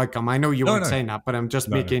negative outcome. I know you weren't saying that, but I'm just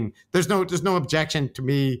making, there's no objection to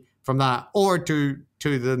me from that, or to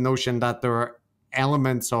the notion that there are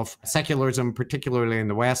elements of secularism, particularly in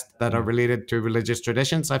the West, that are related to religious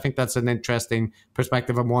traditions. I think that's an interesting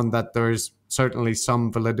perspective, and one that there's certainly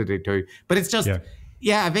some validity to. But it's just,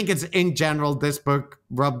 I think it's, in general, this book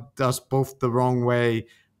rubbed us both the wrong way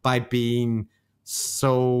by being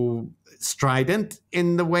so strident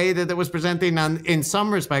in the way that it was presenting. And in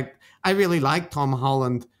some respect, I really like Tom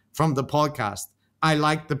Holland from the podcast. I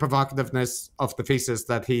liked the provocativeness of the thesis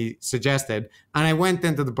that he suggested. And I went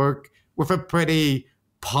into the book with a pretty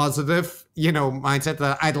positive, mindset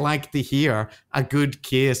that I'd like to hear a good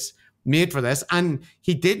case made for this. And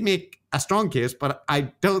he did make a strong case, but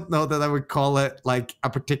I don't know that I would call it like a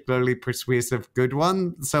particularly persuasive good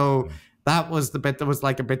one. So that was the bit that was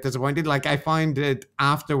like a bit disappointed. Like, I find it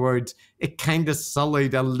afterwards, it kind of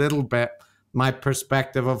sullied a little bit my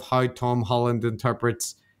perspective of how Tom Holland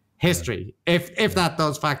interprets history. If that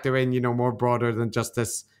does factor in, more broader than just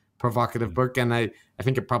this provocative book. And I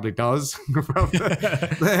think it probably does from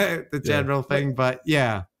the general thing, but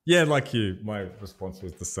yeah. Yeah, like you, my response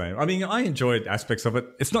was the same. I mean, I enjoyed aspects of it.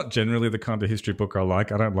 It's not generally the kind of history book I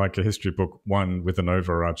like. I don't like a history book, one with an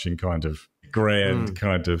overarching kind of grand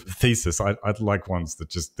kind of thesis. I'd like ones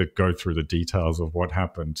that go through the details of what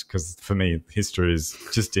happened, because for me, history is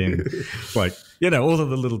just in like, all of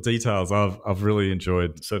the little details. I've really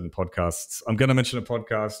enjoyed certain podcasts. I'm going to mention a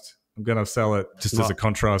podcast. I'm going to sell it just as a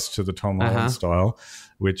contrast to the Tom Holland style,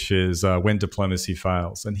 which is When Diplomacy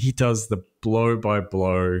Fails. And he does the blow by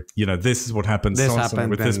blow, this is what happened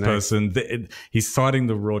with this person. He's citing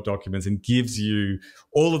the raw documents and gives you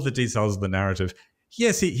all of the details of the narrative.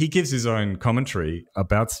 Yes, he gives his own commentary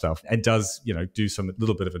about stuff and does, do some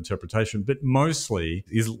little bit of interpretation, but mostly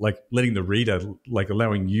is like letting the reader, like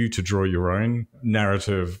allowing you to draw your own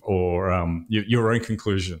narrative or your own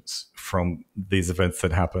conclusions from these events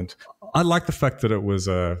that happened. I like the fact that it was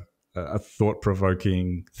a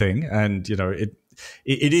thought-provoking thing, and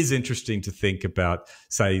it is interesting to think about,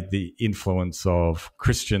 say, the influence of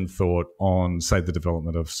Christian thought on, say, the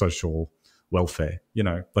development of social welfare.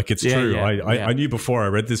 It's true. I knew before I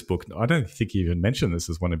read this book, I don't think he even mentioned this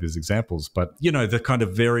as one of his examples, but the kind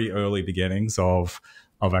of very early beginnings of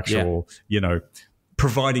actual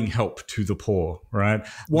providing help to the poor, right,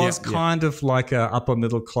 was kind of like a upper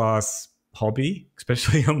middle class hobby,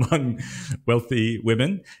 especially among wealthy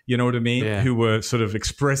women, you know what I mean, who were sort of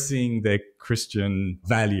expressing their Christian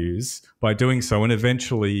values by doing so. And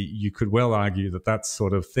eventually you could well argue that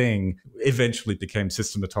sort of thing eventually became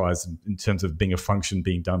systematized in terms of being a function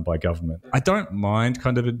being done by government. I don't mind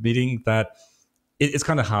kind of admitting that it's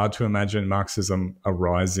kind of hard to imagine Marxism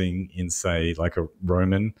arising in, say, like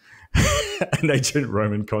an ancient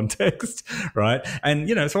Roman context, right? And,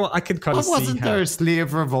 so I can kind of see wasn't there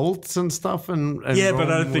slave revolts and stuff? And but I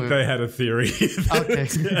don't think they had a theory.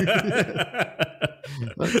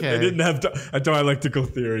 Okay. They didn't have a dialectical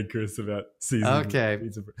theory, Chris, about seasons. Okay.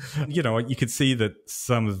 You could see that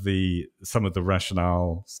some of the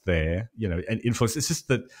rationales there, and influence. It's just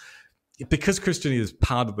that because Christianity is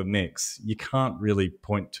part of the mix, you can't really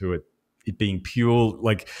point to it being pure.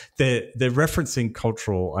 Like they're referencing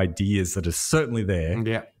cultural ideas that are certainly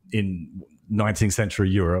there in 19th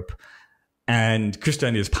century Europe, and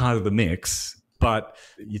Christianity is part of the mix, but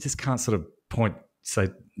you just can't sort of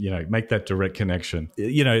make that direct connection.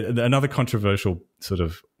 Another controversial sort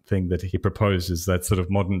of thing that he proposed is that sort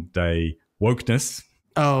of modern day wokeness.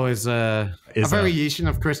 Oh, is a variation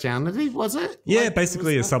of Christianity, was it? Yeah,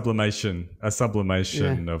 basically a sublimation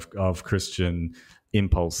of Christian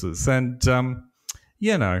impulses. And,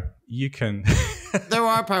 you can... There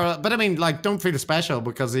are parallels, but I mean, like, don't feel special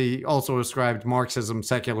because he also ascribed Marxism,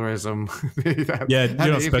 secularism. You're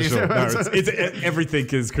not special. No, it's everything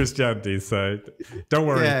is Christianity, so don't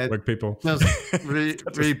worry, like people. Just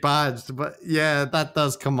rebadged, but that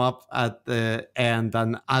does come up at the end,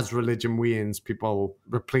 and as religion wanes, people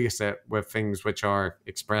replace it with things which are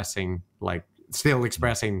still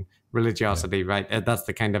expressing religiosity, right? That's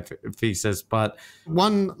the kind of thesis. But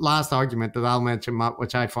one last argument that I'll mention, Matt,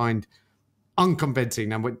 which I find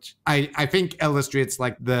unconvincing and which I think illustrates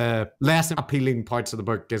like the less appealing parts of the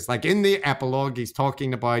book, is like in the epilogue, he's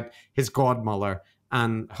talking about his godmother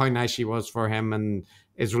and how nice she was for him and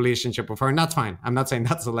his relationship with her. And that's fine. I'm not saying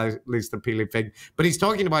that's the least appealing thing, but he's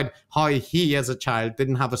talking about how he as a child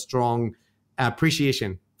didn't have a strong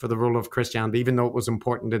appreciation for the role of Christianity, even though it was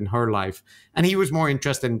important in her life. And he was more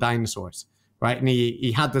interested in dinosaurs, right? And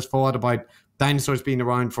he had this thought about dinosaurs being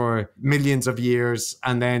around for millions of years,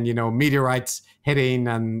 and then, meteorites hitting,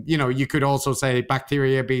 and, you could also say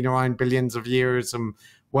bacteria being around billions of years and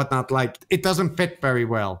whatnot. Like, it doesn't fit very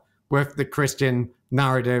well with the Christian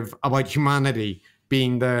narrative about humanity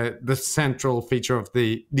being the central feature of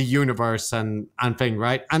the universe and thing,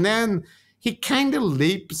 right? And then he kind of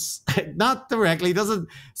leaps, not directly, he doesn't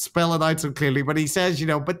spell it out so clearly, but he says,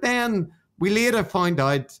 but then we later find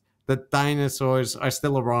out that dinosaurs are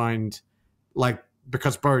still around, like,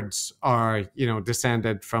 because birds are,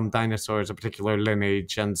 descended from dinosaurs, a particular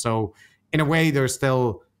lineage. And so in a way, they're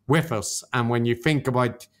still with us. And when you think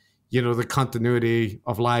about, the continuity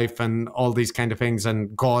of life and all these kind of things,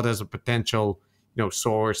 and God as a potential,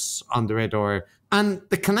 source under it, and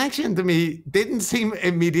the connection to me didn't seem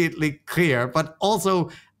immediately clear, but also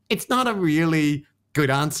it's not a really good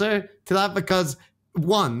answer to that, because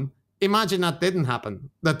one, imagine that didn't happen,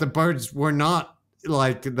 that the birds were not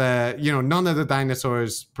like none of the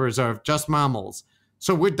dinosaurs preserved, just mammals.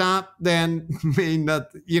 So would that then mean that,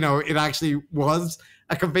 it actually was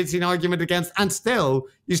a convincing argument against, and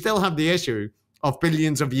you still have the issue of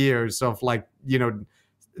billions of years of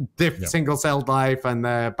single-celled life and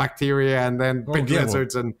bacteria and then big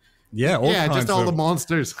lizards and Yeah, just all the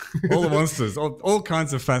monsters. All the monsters, all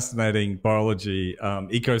kinds of fascinating biology,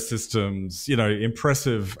 ecosystems,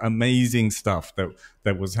 impressive, amazing stuff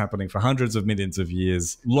that was happening for hundreds of millions of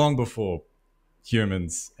years, long before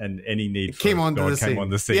humans and any need for God came on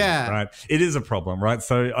the scene. Yeah. Right? It is a problem, right?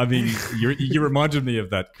 So, I mean, you reminded me of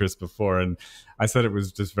that, Chris, before, and I said it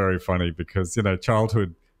was just very funny because,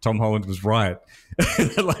 childhood Tom Holland was right.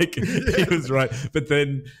 He was right. But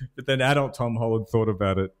then adult Tom Holland thought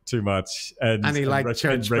about it too much. And he liked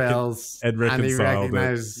church bells. And he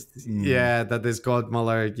recognized, that this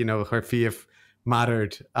godmother, her faith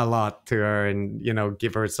mattered a lot to her and,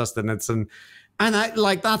 give her sustenance. And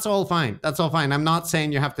that's all fine. That's all fine. I'm not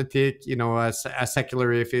saying you have to take, a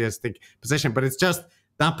secular atheistic position, but it's just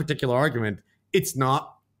that particular argument. It's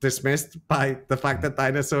not dismissed by the fact that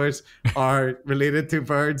dinosaurs are related to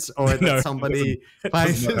birds or that somebody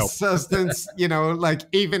finds sustenance,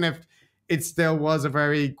 even if it still was a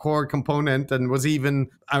very core component and was even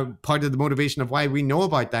a part of the motivation of why we know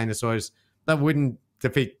about dinosaurs, that wouldn't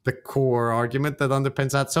defeat the core argument that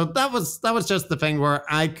underpins that. So that was just the thing where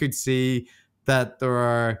I could see that there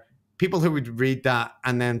are people who would read that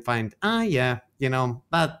and then find, find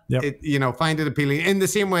it appealing in the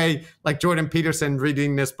same way like Jordan Peterson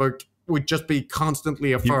reading this book would just be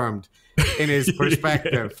constantly affirmed in his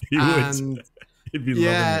perspective. He'd be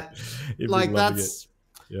loving it.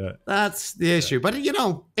 That's the issue. But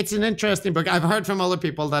it's an interesting book. I've heard from other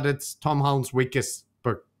people that it's Tom Holland's weakest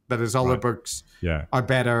book, that his other books are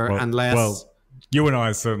better and less. Well, you and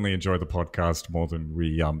I certainly enjoyed the podcast more than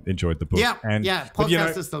we enjoyed the book.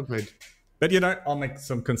 Podcast is still good. But, I'll make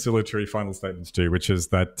some conciliatory final statements too, which is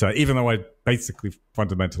that even though I basically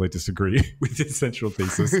fundamentally disagree with his central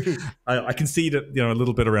thesis, I concede it, a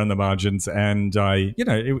little bit around the margins, and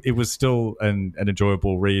it was still an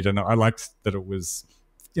enjoyable read, and I liked that it was,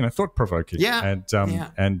 thought provoking and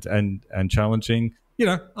challenging.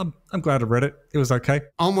 I'm glad I read it. It was okay.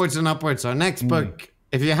 Onwards and upwards. Our next book.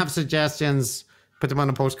 If you have suggestions, put them on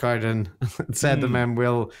a postcard and send them in.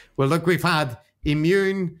 We'll look. We've had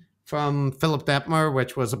Immune from Philip Detmer,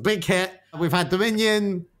 which was a big hit. We've had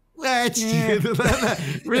Dominion, which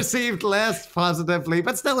received less positively,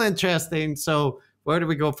 but still interesting. So where do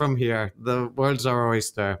we go from here? The world's our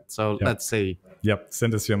oyster. So let's see. Yep.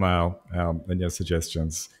 Send us your mail and your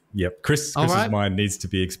suggestions. Yep. Chris's mind needs to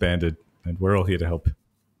be expanded, and we're all here to help.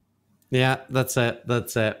 Yeah, that's it.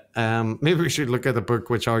 Maybe we should look at a book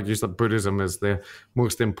which argues that Buddhism is the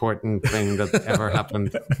most important thing that ever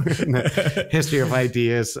happened in the history of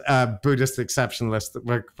ideas. Buddhist exceptionalist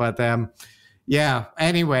book. But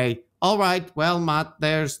anyway. All right. Well, Matt,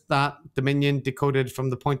 there's that Dominion decoded from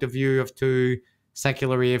the point of view of two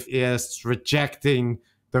secular atheists rejecting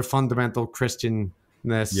their fundamental Christianness.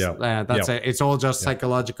 That's it. It's all just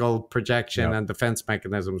psychological projection and defense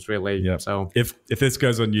mechanisms, really. So if this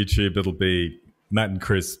goes on YouTube, it'll be Matt and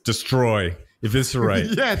Chris destroy,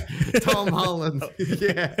 eviscerate. Tom Holland.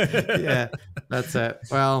 That's it.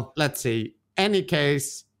 Well, let's see. Any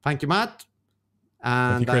case, thank you, Matt,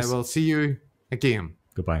 and I will see you again.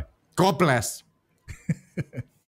 Goodbye. God bless.